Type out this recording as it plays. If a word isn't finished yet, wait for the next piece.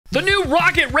The new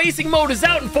rocket racing mode is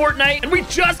out in Fortnite, and we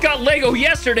just got Lego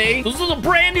yesterday. This is a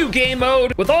brand new game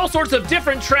mode with all sorts of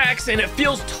different tracks, and it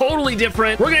feels totally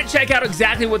different. We're gonna check out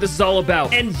exactly what this is all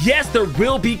about. And yes, there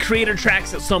will be creator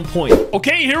tracks at some point.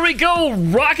 Okay, here we go.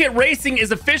 Rocket racing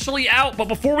is officially out, but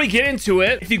before we get into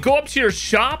it, if you go up to your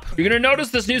shop, you're gonna notice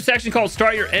this new section called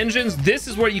Start Your Engines. This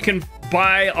is where you can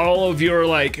buy all of your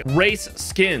like race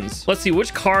skins. Let's see,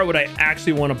 which car would I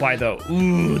actually want to buy though?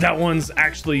 Ooh, that one's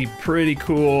actually pretty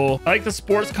cool. I like the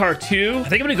sports car too. I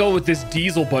think I'm gonna go with this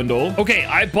diesel bundle. Okay,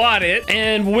 I bought it,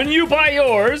 and when you buy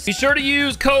yours, be sure to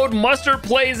use code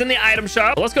MustardPlays in the item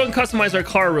shop. Let's go and customize our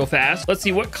car real fast. Let's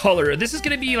see what color. This is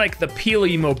gonna be like the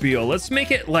Peely mobile. Let's make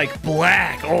it like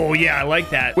black. Oh yeah, I like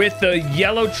that. With the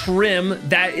yellow trim,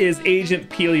 that is Agent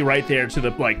Peely right there to the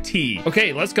like T.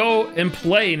 Okay, let's go and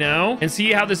play now and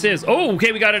see how this is. Oh,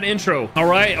 okay, we got an intro. All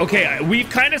right, okay, we've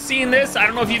kind of seen this. I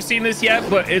don't know if you've seen this yet,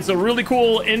 but it's a really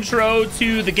cool intro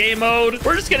to the game mode.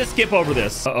 We're just gonna skip over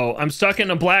this. Uh-oh, I'm stuck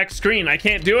in a black screen. I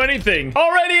can't do anything.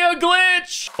 Already a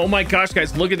glitch. Oh my gosh,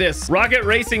 guys, look at this. Rocket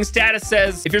Racing status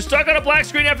says, if you're stuck on a black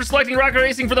screen after selecting Rocket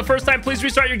Racing for the first time, please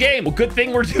restart your game. Well, good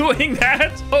thing we're doing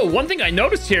that. Oh, one thing I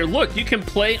noticed here, look, you can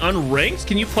play unranked.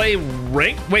 Can you play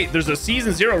ranked? Wait, there's a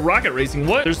season 0 Rocket Racing.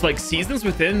 What? There's like seasons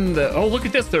within the... Oh, look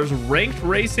at this. There's ranked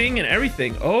racing and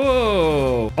everything.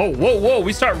 Oh, whoa,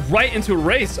 we start right into a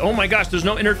race. Oh my gosh, there's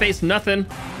no interface, nothing.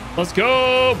 Let's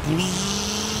go.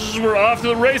 We're off to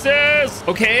the races.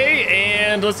 Okay,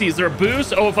 and let's see, is there a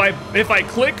boost? Oh, if I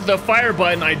click the fire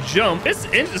button, I jump. It's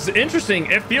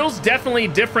interesting. It feels definitely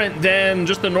different than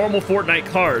just the normal Fortnite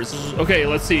cars. Okay,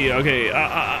 let's see. Okay,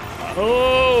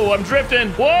 oh, I'm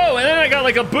drifting. Whoa, and then I got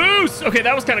like a boost. Okay,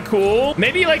 that was kind of cool.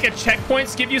 Maybe like a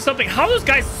checkpoints give you something. How are those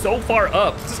guys so far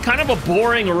up? This is kind of a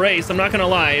boring race, I'm not gonna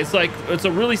lie. It's like, it's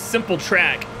a really simple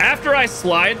track. After I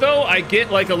slide though, I get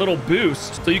like a little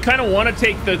boost. So you kind of want to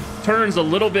take the turns a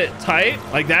little bit tight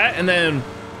like that, and then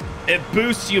it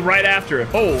boosts you right after.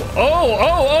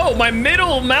 Oh, my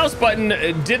middle mouse button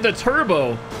did the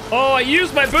turbo. Oh, I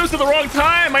used my boost at the wrong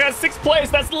time. I got 6th place.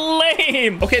 That's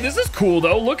lame. Okay, this is cool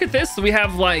though. Look at this. We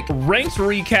have like ranked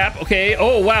recap. Okay.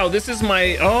 Oh, wow. This is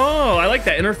my... Oh, I like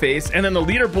that interface. And then the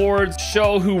leaderboards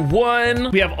show who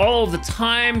won. We have all of the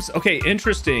times. Okay,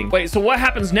 interesting. Wait, so what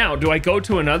happens now? Do I go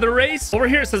to another race? Over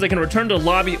here, it says I can return to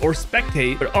lobby or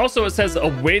spectate, but also it says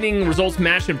awaiting results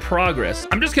match in progress.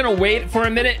 I'm just going to wait for a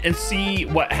minute and see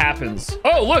what happens.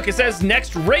 Oh, look, it says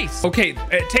next race. Okay,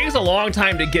 it takes a long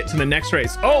time to get to the next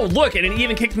race. Oh, look, and it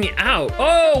even kicked me out.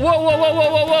 Oh,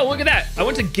 whoa, look at that. I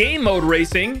went to game mode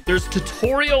racing. There's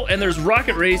tutorial and there's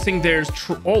rocket racing. There's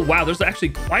oh wow, there's actually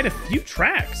quite a few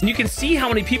tracks, and you can see how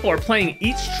many people are playing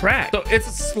each track. So it's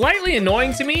slightly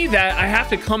annoying to me that I have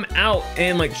to come out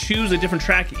and like choose a different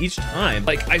track each time.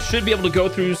 Like I should be able to go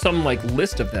through some like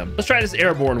list of them. Let's try this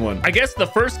airborne one. I guess the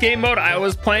first game mode I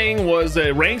was playing was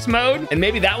a ranked mode, and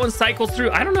maybe that one cycles through.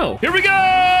 I don't know. Here we go.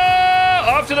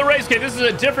 Off to the race. Okay, this is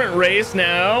a different race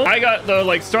now. I got the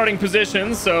like starting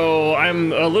position, so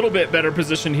I'm a little bit better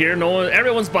positioned here. No one,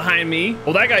 everyone's behind me.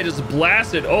 Well, that guy just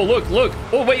blasted. Oh, look.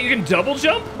 Oh, wait, you can double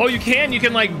jump? Oh, you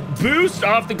can like boost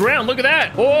off the ground. Look at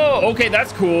that. Oh, okay,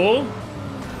 that's cool.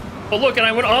 Oh, look, and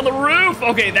I went on the roof.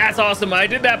 Okay, that's awesome. I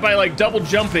did that by like double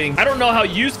jumping. I don't know how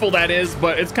useful that is,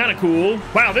 but it's kind of cool.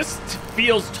 Wow, this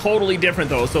feels totally different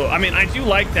though. So, I mean, I do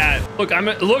like that. Look,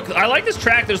 I like this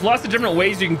track. There's lots of different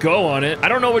ways you can go on it. I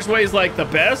don't know which way is like the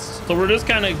best. So we're just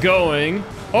kind of going.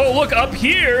 Oh, look, up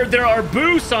here, there are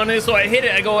boosts on it. So I hit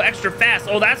it, I go extra fast.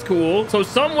 Oh, that's cool. So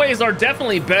some ways are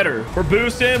definitely better. We're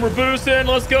boosting.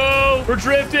 Let's go. We're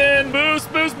drifting. Boost.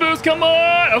 Come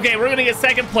on. Okay, we're going to get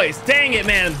 2nd place. Dang it,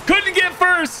 man. Couldn't get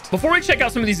first. Before we check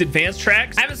out some of these advanced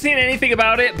tracks, I haven't seen anything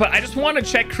about it, but I just want to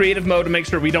check creative mode to make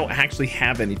sure we don't actually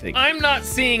have anything. I'm not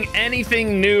seeing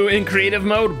anything new in creative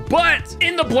mode, but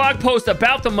in the blog post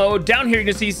about the mode, down here, you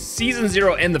can see season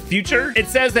 0 and the future. It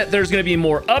says that there's going to be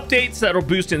more updates that'll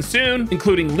boost in soon,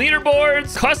 including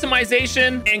leaderboards,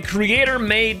 customization, and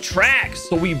creator-made tracks.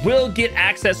 So we will get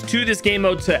access to this game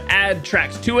mode to add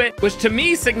tracks to it, which to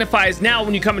me signifies now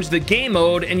when you come into the game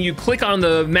mode and you click on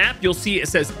the map, you'll see it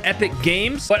says Epic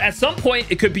Games, but at some point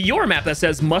it could be your map that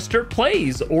says Mustard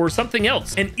Plays or something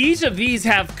else. And each of these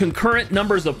have concurrent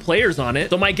numbers of players on it.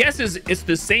 So my guess is it's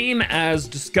the same as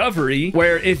Discovery,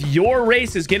 where if your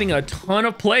race is getting a ton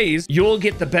of plays, you'll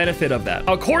get the benefit of that.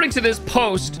 According to this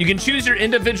post, you can choose your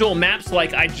individual maps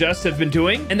like I just have been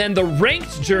doing. And then the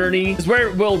ranked journey is where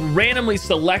it will randomly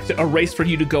select a race for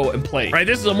you to go and play. All right,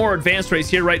 this is a more advanced race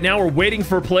here. Right now, we're waiting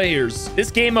for players.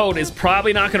 This game mode is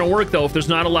probably not going to work, though, if there's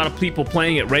not a lot of people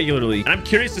playing it regularly. And I'm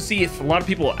curious to see if a lot of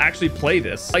people actually play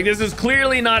this. Like, this is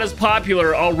clearly not as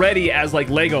popular already as, like,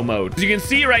 Lego mode. As you can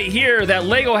see right here that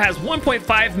Lego has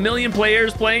 1.5 million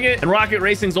players playing it, and Rocket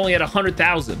Racing's only at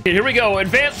 100,000. Okay, here we go.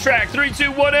 Advanced track. 3,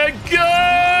 2, 1, and go!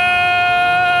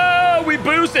 We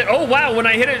boosted. Oh, wow. When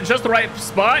I hit it in just the right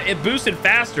spot, it boosted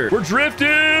faster. We're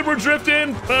drifting. We're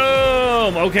drifting.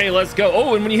 Boom. Okay, let's go.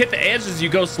 Oh, and when you hit the edges, you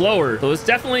go slower. So it's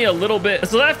definitely a little bit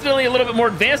more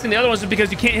advanced than the other ones just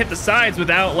because you can't hit the sides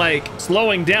without, like,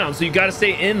 slowing down. So you got to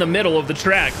stay in the middle of the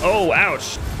track. Oh,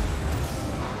 ouch.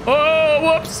 Oh,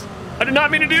 whoops. I did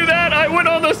not mean to do that. I went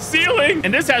on the ceiling.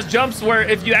 And this has jumps where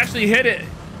if you actually hit it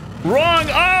wrong.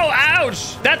 Oh,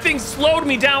 ouch. That thing slowed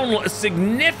me down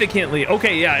significantly.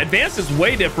 Okay, yeah, advanced is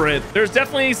way different. There's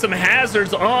definitely some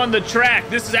hazards on the track.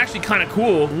 This is actually kind of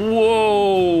cool.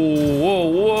 Whoa, whoa,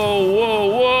 whoa, whoa,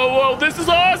 whoa, whoa. This is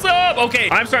awesome. Okay,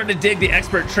 I'm starting to dig the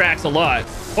expert tracks a lot.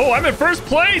 Oh, I'm in first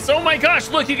place. Oh my gosh.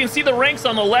 Look, you can see the ranks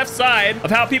on the left side of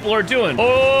how people are doing.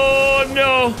 Oh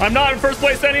no, I'm not in first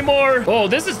place anymore. Oh,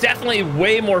 this is definitely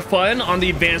way more fun on the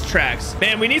advanced tracks.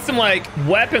 Man, we need some like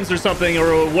weapons or something,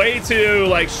 or a way to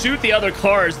like shoot the other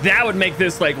cars. That would make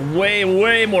this like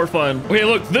way more fun. Okay,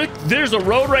 look, there's a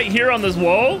road right here on this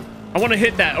wall. I want to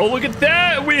hit that. Oh, look at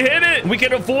that. We hit it. We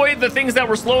can avoid the things that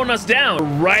were slowing us down.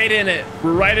 We're right in it.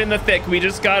 We're right in the thick. We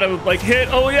just got to like hit.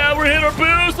 Oh, yeah, we're hitting our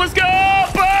boost. Let's go.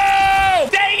 Boom.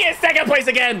 Dang it. Second place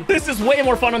again. This is way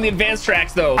more fun on the advanced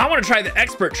tracks, though. I want to try the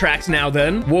expert tracks now,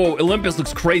 then. Whoa, Olympus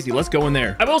looks crazy. Let's go in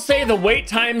there. I will say the wait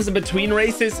times in between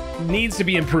races needs to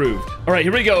be improved. All right,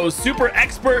 here we go. Super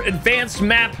expert advanced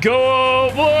map. Go.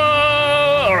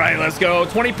 Whoa. All right, let's go.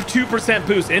 22%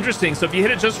 boost. Interesting. So if you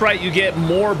hit it just right, you get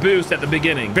more boost at the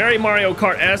beginning. Very Mario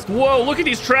Kart-esque. Whoa, look at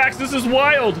these tracks. This is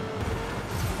wild.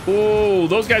 Oh,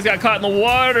 those guys got caught in the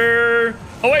water.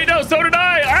 Oh, wait, no, so did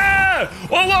I. Ah!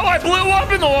 Whoa, whoa, I blew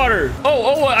up in the water.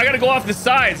 Oh, I gotta go off the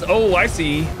sides. Oh, I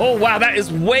see. Oh, wow, that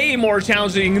is way more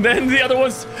challenging than the other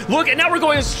ones. Look, and now we're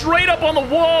going straight up on the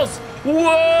walls.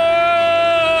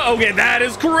 Whoa! Okay, that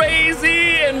is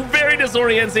crazy and very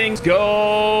disorienting. Let's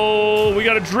go. We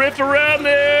gotta drift around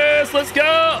this. Let's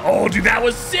go. Oh, dude, that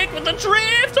was sick with the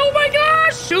drift. Oh my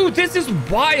gosh. Dude, this is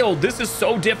wild. This is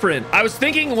so different. I was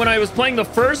thinking when I was playing the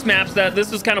first maps that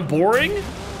this was kind of boring,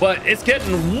 but it's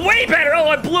getting way better. Oh,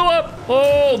 I blew up.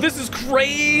 Oh, this is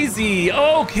crazy.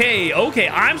 Okay,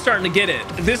 I'm starting to get it.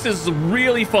 This is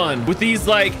really fun. With these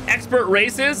like expert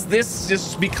races, this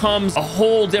just becomes a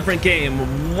whole different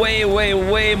game.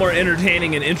 Way more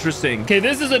entertaining and interesting. Okay,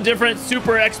 this is a different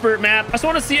super expert map. I just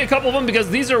want to see a couple of them because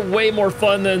these are way more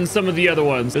fun than some of the other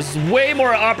ones. There's way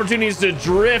more opportunities to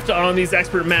drift on these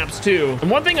expert maps too. And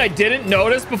one thing I didn't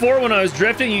notice before when I was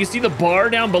drifting, you see the bar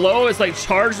down below, it's like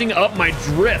charging up my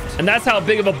drift. And that's how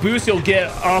big of a boost you'll get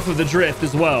off of the drift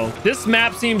as well. This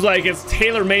map seems like it's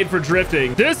tailor-made for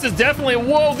drifting. This is definitely,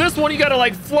 whoa, this one you gotta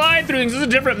like fly through things. This is a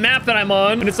different map that I'm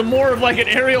on, and it's a more of like an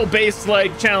aerial based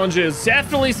like challenges.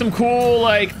 Definitely some cool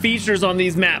like features on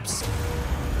these maps.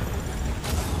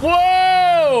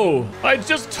 Whoa! I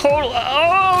just totally...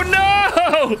 Oh,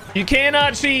 no! You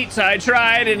cannot cheat. I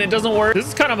tried, and it doesn't work. This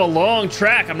is kind of a long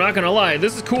track. I'm not going to lie.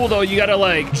 This is cool, though. You got to,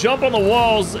 like, jump on the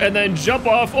walls and then jump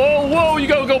off. Oh, whoa! You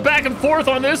got to go back and forth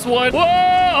on this one.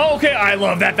 Whoa! Okay, I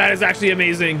love that. That is actually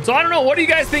amazing. So, I don't know. What do you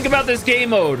guys think about this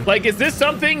game mode? Like, is this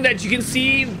something that you can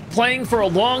see playing for a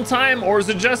long time, or is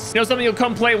it just, you know, something you'll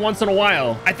come play once in a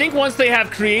while? I think once they have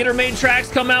creator-made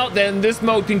tracks come out, then this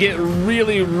mode can get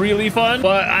really fun.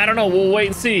 But I don't know. We'll wait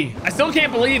and see. I still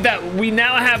can't believe that we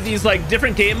now have these like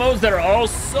different game modes that are all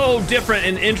so different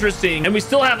and interesting, and we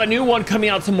still have a new one coming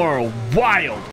out tomorrow. Wild.